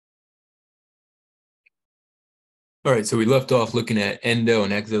All right, so we left off looking at endo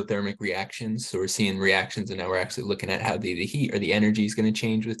and exothermic reactions. So we're seeing reactions, and now we're actually looking at how the heat or the energy is going to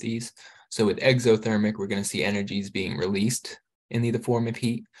change with these. So with exothermic, we're going to see energies being released in the form of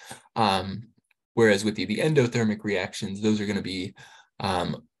heat. Whereas with the endothermic reactions, those are going to be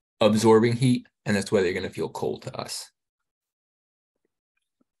absorbing heat, and that's why they're going to feel cold to us.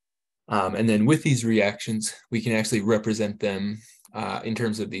 And then with these reactions, we can actually represent them in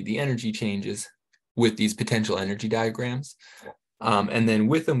terms of the energy changes with these potential energy diagrams. And then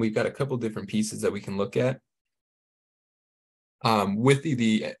with them, we've got a couple different pieces that we can look at. With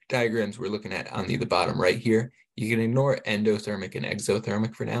the diagrams we're looking at on the bottom right here, you can ignore endothermic and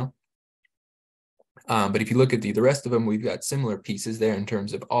exothermic for now. But if you look at the rest of them, we've got similar pieces there in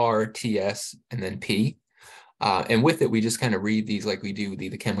terms of R, TS, and then P. And with it, we just kind of read these like we do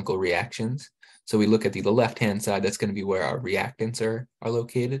the chemical reactions. So we look at the left-hand side, that's going to be where our reactants are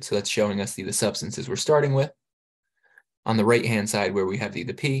located. So that's showing us the substances we're starting with. On the right-hand side where we have the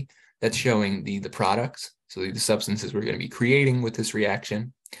P, that's showing the products. So the substances we're going to be creating with this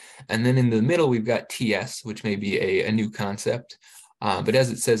reaction. And then in the middle, we've got TS, which may be a new concept. But as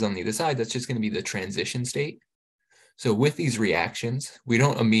it says on the other side, that's just going to be the transition state. So with these reactions, we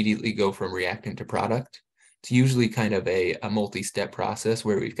don't immediately go from reactant to product. It's usually kind of a multi-step process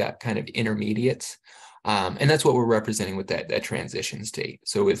where we've got kind of intermediates. And that's what we're representing with that transition state.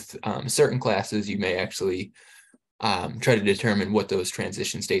 So with certain classes, you may actually try to determine what those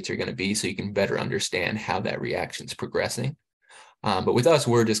transition states are going to be so you can better understand how that reaction is progressing. But with us,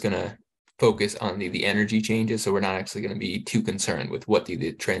 we're just going to focus on the energy changes. So we're not actually going to be too concerned with what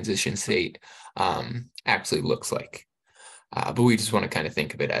the transition state actually looks like. But we just want to kind of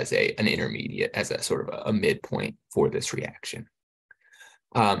think of it as an intermediate, as a sort of a midpoint for this reaction.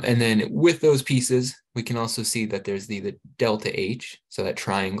 And then with those pieces, we can also see that there's the delta H, so that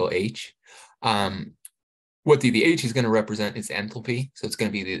triangle H. What the H is going to represent is enthalpy. So it's going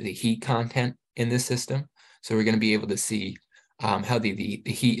to be the heat content in this system. So we're going to be able to see how the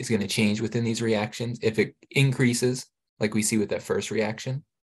heat is going to change within these reactions. If it increases, like we see with that first reaction,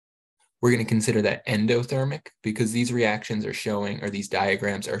 we're going to consider that endothermic because these reactions are showing, or these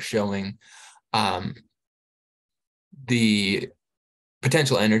diagrams are showing the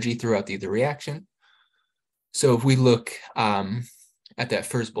potential energy throughout the reaction. So if we look at that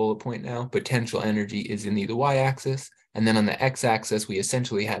first bullet point now, potential energy is in the y-axis, and then on the x-axis, we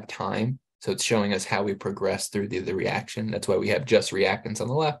essentially have time. So it's showing us how we progress through the reaction. That's why we have just reactants on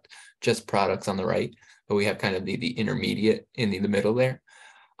the left, just products on the right, but we have kind of the intermediate in the middle there.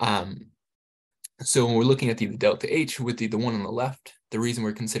 So when we're looking at the delta H with the one on the left, the reason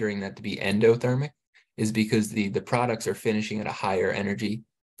we're considering that to be endothermic is because the products are finishing at a higher energy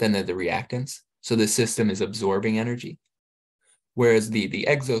than the reactants. So the system is absorbing energy. Whereas the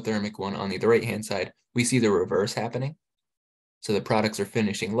exothermic one on the right-hand side, we see the reverse happening. So the products are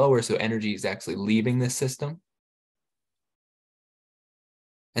finishing lower, so energy is actually leaving this system.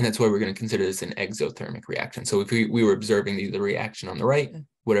 And that's why we're going to consider this an exothermic reaction. So if we were observing the reaction on the right,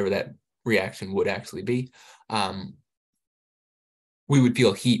 whatever that reaction would actually be, we would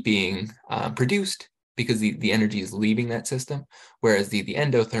feel heat being produced because the energy is leaving that system. Whereas the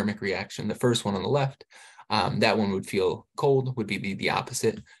endothermic reaction, the first one on the left, that one would feel cold, would be the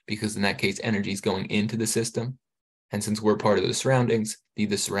opposite, because in that case, energy is going into the system. And since we're part of the surroundings,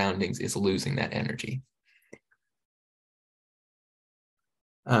 the surroundings is losing that energy.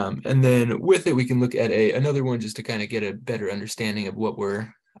 And then with it, we can look at another one just to kind of get a better understanding of what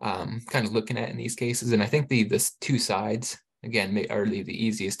we're kind of looking at in these cases. And I think the two sides, again, are the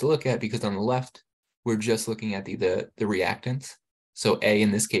easiest to look at because on the left, we're just looking at the reactants. So A in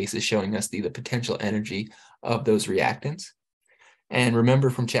this case is showing us the potential energy of those reactants. And remember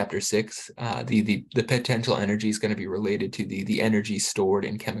from chapter 6, the potential energy is going to be related to the energy stored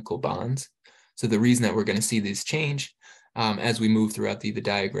in chemical bonds. So the reason that we're going to see this change as we move throughout the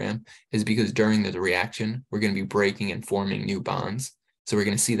diagram is because during the reaction, we're going to be breaking and forming new bonds. So we're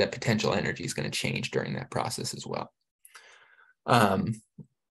going to see that potential energy is going to change during that process as well. And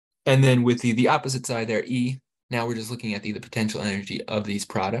then with the opposite side there, E, now we're just looking at the potential energy of these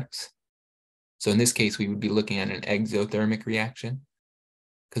products. So in this case, we would be looking at an exothermic reaction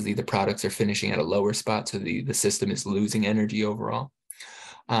because the products are finishing at a lower spot, so the system is losing energy overall.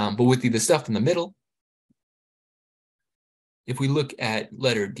 But with the stuff in the middle, if we look at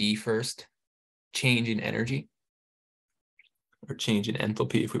letter D first, change in energy, or change in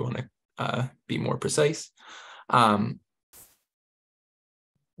enthalpy if we want to be more precise.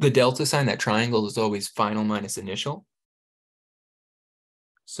 The delta sign, that triangle, is always final minus initial.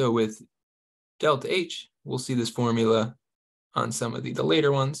 So with delta H, we'll see this formula on some of the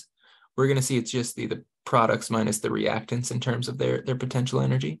later ones. We're going to see it's just the products minus the reactants in terms of their potential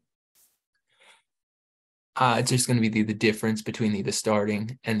energy. It's just going to be the difference between the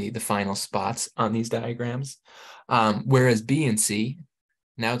starting and the final spots on these diagrams. Whereas B and C,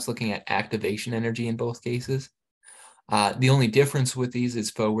 now it's looking at activation energy in both cases. The only difference with these is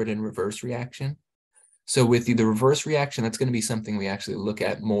forward and reverse reaction. So with the reverse reaction, that's going to be something we actually look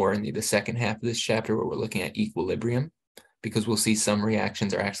at more in the second half of this chapter, where we're looking at equilibrium, because we'll see some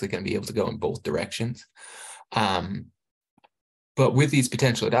reactions are actually going to be able to go in both directions. But with these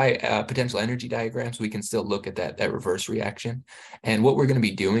potential energy diagrams, we can still look at that reverse reaction. And what we're going to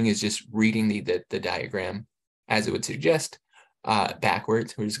be doing is just reading the diagram as it would suggest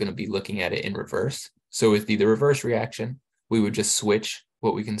backwards. We're just going to be looking at it in reverse. So with the reverse reaction, we would just switch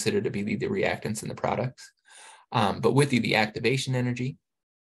what we consider to be the reactants and the products. But with the activation energy,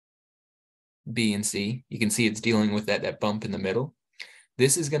 B and C, you can see it's dealing with that bump in the middle.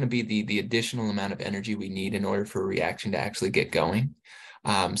 This is going to be the additional amount of energy we need in order for a reaction to actually get going.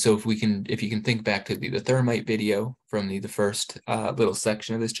 So if you can think back to the thermite video from the first little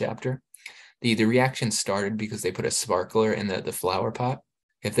section of this chapter, the reaction started because they put a sparkler in the flower pot.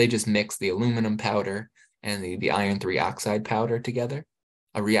 If they just mix the aluminum powder and the iron 3 oxide powder together,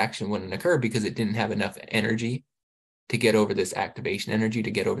 a reaction wouldn't occur because it didn't have enough energy to get over this activation energy,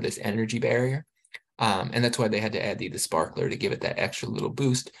 to get over this energy barrier. And that's why they had to add the sparkler to give it that extra little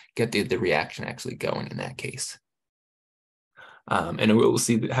boost, get the reaction actually going in that case. And we'll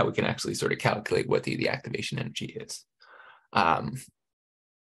see how we can actually sort of calculate what the activation energy is.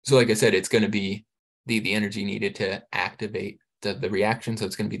 So like I said, it's going to be the energy needed to activate the reaction. So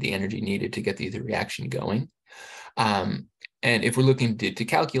it's going to be the energy needed to get the reaction going. And if we're looking to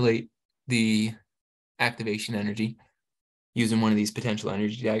calculate the activation energy using one of these potential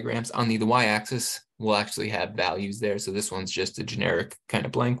energy diagrams, on the y-axis, we'll actually have values there. So this one's just a generic kind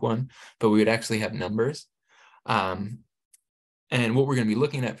of blank one, but we would actually have numbers. And what we're going to be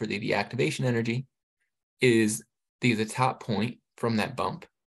looking at for the activation energy is the top point from that bump.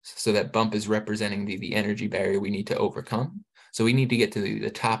 So that bump is representing the energy barrier we need to overcome. So we need to get to the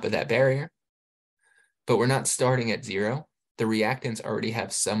top of that barrier, but we're not starting at 0. The reactants already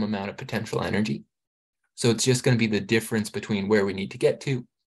have some amount of potential energy. So it's just going to be the difference between where we need to get to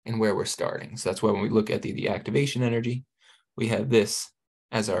and where we're starting. So that's why when we look at the activation energy, we have this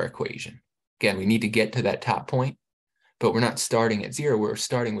as our equation. Again, we need to get to that top point, but we're not starting at 0. We're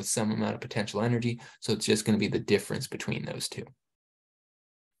starting with some amount of potential energy. So it's just going to be the difference between those two.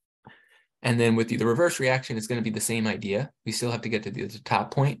 And then with the reverse reaction, it's going to be the same idea. We still have to get to the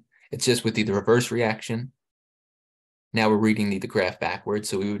top point. It's just with the reverse reaction. Now we're reading the graph backwards,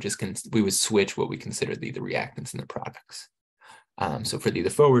 so we would switch what we consider the reactants and the products. So for the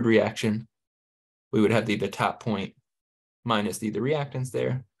forward reaction, we would have the top point minus the reactants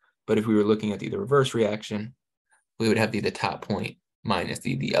there. But if we were looking at the reverse reaction, we would have the top point minus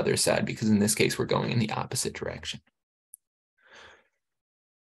the other side, because in this case, we're going in the opposite direction.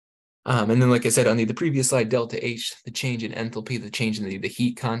 And then, like I said, on the previous slide, delta H, the change in enthalpy, the change in the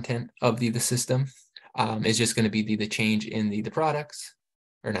heat content of the system, is just going to be the change in the products,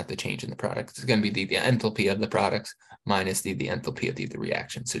 or not the change in the products. It's going to be the enthalpy of the products minus the enthalpy of the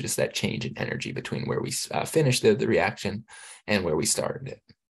reaction. So just that change in energy between where we finished the reaction and where we started it.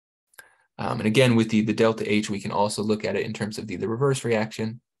 And again, with the delta H, we can also look at it in terms of the reverse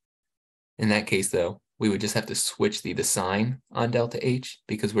reaction. In that case, though, we would just have to switch the sign on delta H,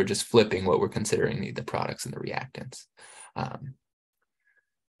 because we're just flipping what we're considering the products and the reactants.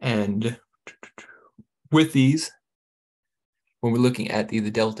 And with these, when we're looking at the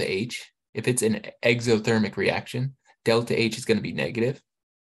delta H, if it's an exothermic reaction, delta H is going to be negative,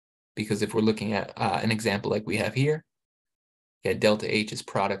 because if we're looking at an example like we have here, delta H is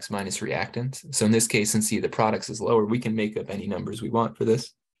products minus reactants. So in this case, since the products is lower, we can make up any numbers we want for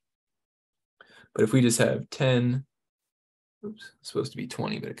this. But if we just have 10, oops, it's supposed to be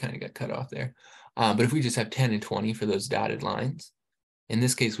 20, but it kind of got cut off there. But if we just have 10 and 20 for those dotted lines, in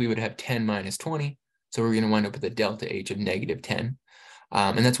this case, we would have 10 minus 20. So we're going to wind up with a delta H of negative 10.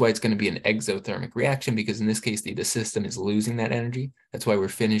 And that's why it's going to be an exothermic reaction, because in this case, the system is losing that energy. That's why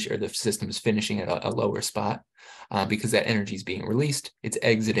the system is finishing at a lower spot, because that energy is being released. It's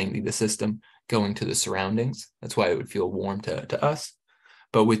exiting the system, going to the surroundings. That's why it would feel warm to us.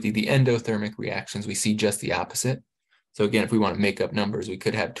 But with the endothermic reactions, we see just the opposite. So again, if we want to make up numbers, we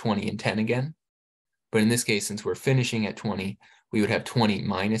could have 20 and 10 again. But in this case, since we're finishing at 20, we would have 20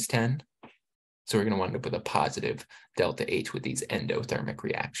 minus 10. So we're going to wind up with a positive delta H with these endothermic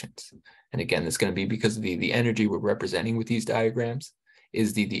reactions. And again, that's going to be because the energy we're representing with these diagrams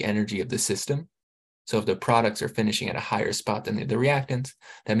is the energy of the system. So if the products are finishing at a higher spot than the reactants,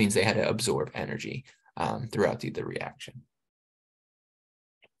 that means they had to absorb energy throughout the reaction.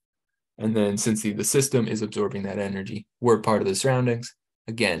 And then since the system is absorbing that energy, we're part of the surroundings.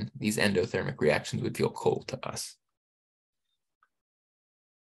 Again, these endothermic reactions would feel cold to us.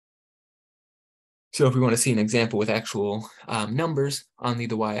 So if we want to see an example with actual numbers on the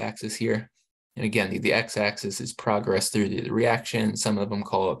y-axis here, and again, the x-axis is progress through the reaction. Some of them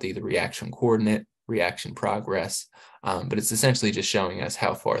call it the reaction coordinate, reaction progress, but it's essentially just showing us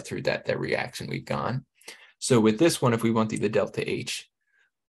how far through that reaction we've gone. So with this one, if we want the delta H,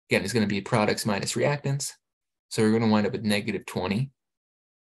 again, it's going to be products minus reactants. So we're going to wind up with negative 20.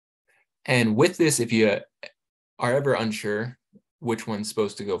 And with this, if you are ever unsure which one's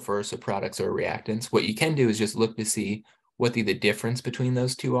supposed to go first, so products or reactants, what you can do is just look to see what the difference between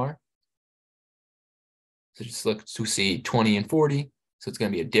those two are. So just look to see 20 and 40. So it's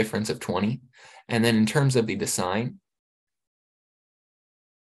going to be a difference of 20. And then in terms of the sign,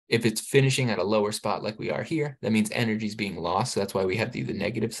 if it's finishing at a lower spot like we are here, that means energy is being lost. So that's why we have the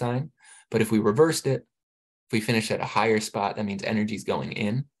negative sign. But if we reversed it, if we finish at a higher spot, that means energy is going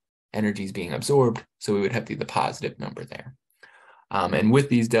in, energy is being absorbed. So we would have the positive number there. And with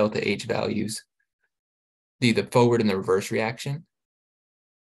these delta H values, the forward and the reverse reaction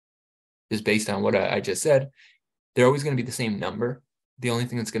is based on what I just said. They're always going to be the same number. The only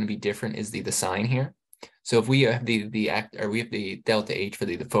thing that's going to be different is the sign here. So if we have we have the delta H for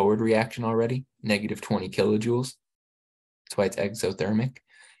the forward reaction already, negative 20 kilojoules. That's why it's exothermic.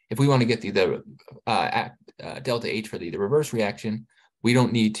 If we want to get the delta H for the reverse reaction, we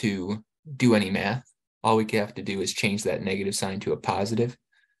don't need to do any math. All we have to do is change that negative sign to a positive,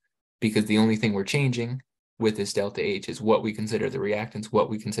 because the only thing we're changing with this delta H is what we consider the reactants, what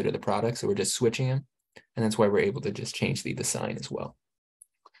we consider the products. So we're just switching them. And that's why we're able to just change the sign as well.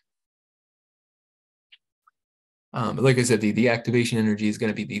 But like I said, the activation energy is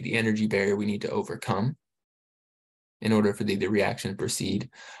going to be the energy barrier we need to overcome in order for the reaction to proceed.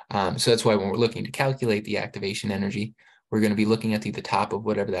 So that's why when we're looking to calculate the activation energy, we're going to be looking at the top of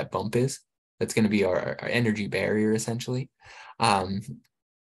whatever that bump is. That's going to be our energy barrier, essentially.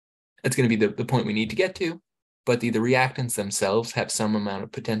 That's going to be the point we need to get to. But the reactants themselves have some amount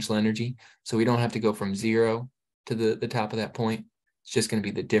of potential energy. So we don't have to go from 0 to the top of that point. It's just going to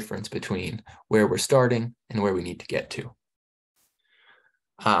be the difference between where we're starting and where we need to get to.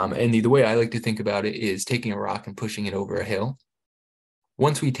 And the way I like to think about it is taking a rock and pushing it over a hill.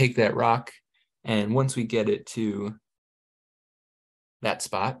 Once we take that rock and once we get it to that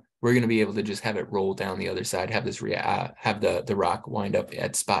spot, we're going to be able to just have it roll down the other side, have this have the rock wind up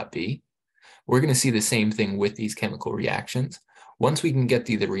at spot B. We're going to see the same thing with these chemical reactions. Once we can get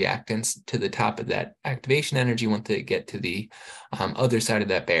the reactants to the top of that activation energy, once they get to the other side of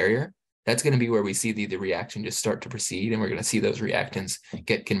that barrier, that's going to be where we see the reaction just start to proceed, and we're going to see those reactants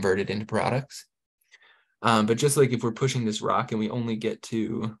get converted into products. But just like if we're pushing this rock and we only get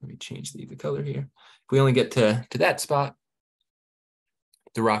to, let me change the color here. If we only get to that spot,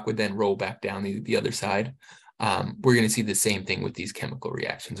 the rock would then roll back down the other side. We're going to see the same thing with these chemical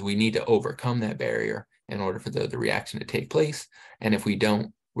reactions. We need to overcome that barrier in order for the reaction to take place. And if we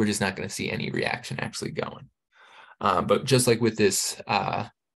don't, we're just not going to see any reaction actually going. But just like with this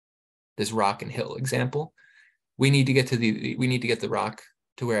this rock and hill example, we need to get to the rock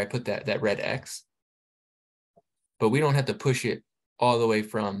to where I put that red X. But we don't have to push it all the way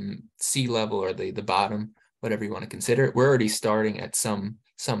from sea level or the bottom, whatever you want to consider it. We're already starting at some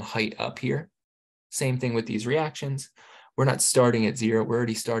height up here. Same thing with these reactions. We're not starting at 0. We're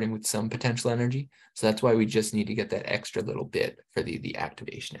already starting with some potential energy. So that's why we just need to get that extra little bit for the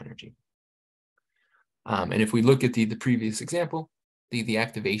activation energy. And if we look at the previous example, the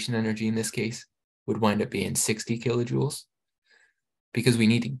activation energy in this case would wind up being 60 kilojoules, because we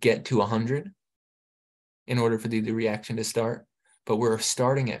need to get to 100 in order for the reaction to start. But we're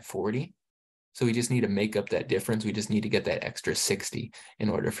starting at 40. So we just need to make up that difference. We just need to get that extra 60 in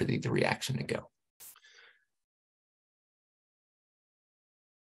order for the reaction to go.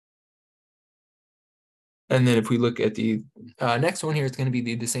 And then if we look at the next one here, it's going to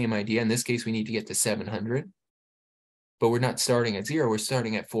be the same idea. In this case, we need to get to 700. But we're not starting at 0. We're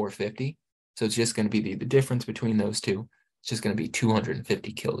starting at 450. So it's just going to be the difference between those two. It's just going to be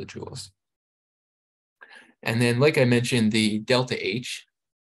 250 kilojoules. And then, like I mentioned, the delta H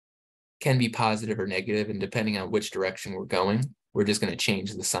can be positive or negative, and depending on which direction we're going, we're just going to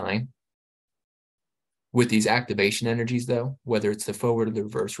change the sign. With these activation energies, though, whether it's the forward or the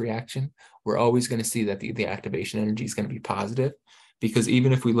reverse reaction, we're always going to see that the activation energy is going to be positive, because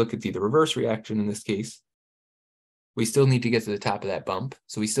even if we look at the reverse reaction in this case, we still need to get to the top of that bump.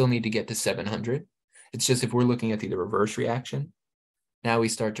 So we still need to get to 700. It's just if we're looking at the reverse reaction, now we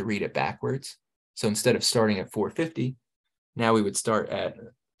start to read it backwards. So instead of starting at 450, now we would start at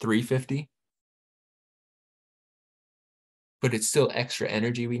 350. But it's still extra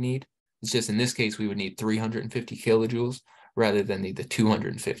energy we need. It's just in this case, we would need 350 kilojoules rather than the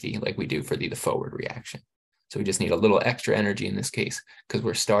 250 like we do for the forward reaction. So we just need a little extra energy in this case because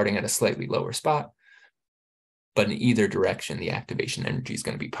we're starting at a slightly lower spot. But in either direction, the activation energy is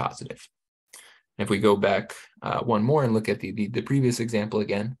going to be positive. And if we go back one more and look at the previous example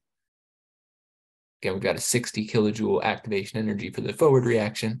again, we've got a 60 kilojoule activation energy for the forward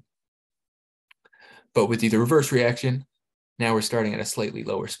reaction. But with the reverse reaction, now we're starting at a slightly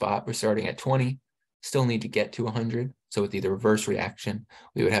lower spot. We're starting at 20, still need to get to 100. So with the reverse reaction,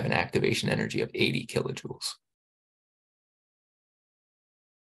 we would have an activation energy of 80 kilojoules.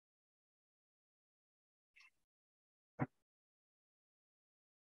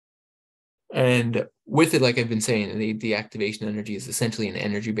 And with it, like I've been saying, the activation energy is essentially an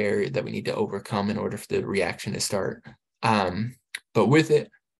energy barrier that we need to overcome in order for the reaction to start. But with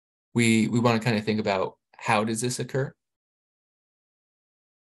it, we want to kind of think about how does this occur?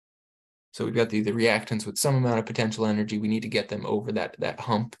 So we've got the reactants with some amount of potential energy. We need to get them over that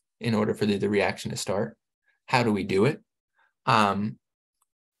hump in order for the reaction to start. How do we do it? And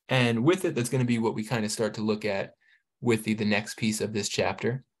with it, that's going to be what we kind of start to look at with the next piece of this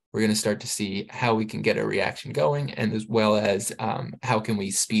chapter. We're going to start to see how we can get a reaction going, and as well as how can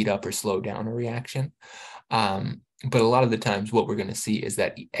we speed up or slow down a reaction. But a lot of the times what we're going to see is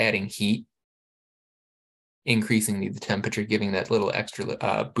that adding heat, increasing the temperature, giving that little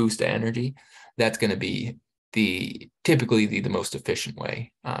extra boost of energy, that's going to be typically the most efficient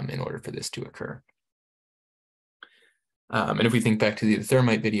way in order for this to occur. And if we think back to the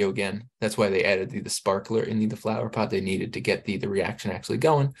thermite video again, that's why they added the sparkler in the flower pot. They needed to get the reaction actually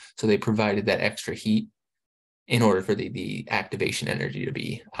going. So they provided that extra heat in order for the activation energy to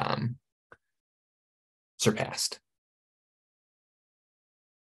be surpassed.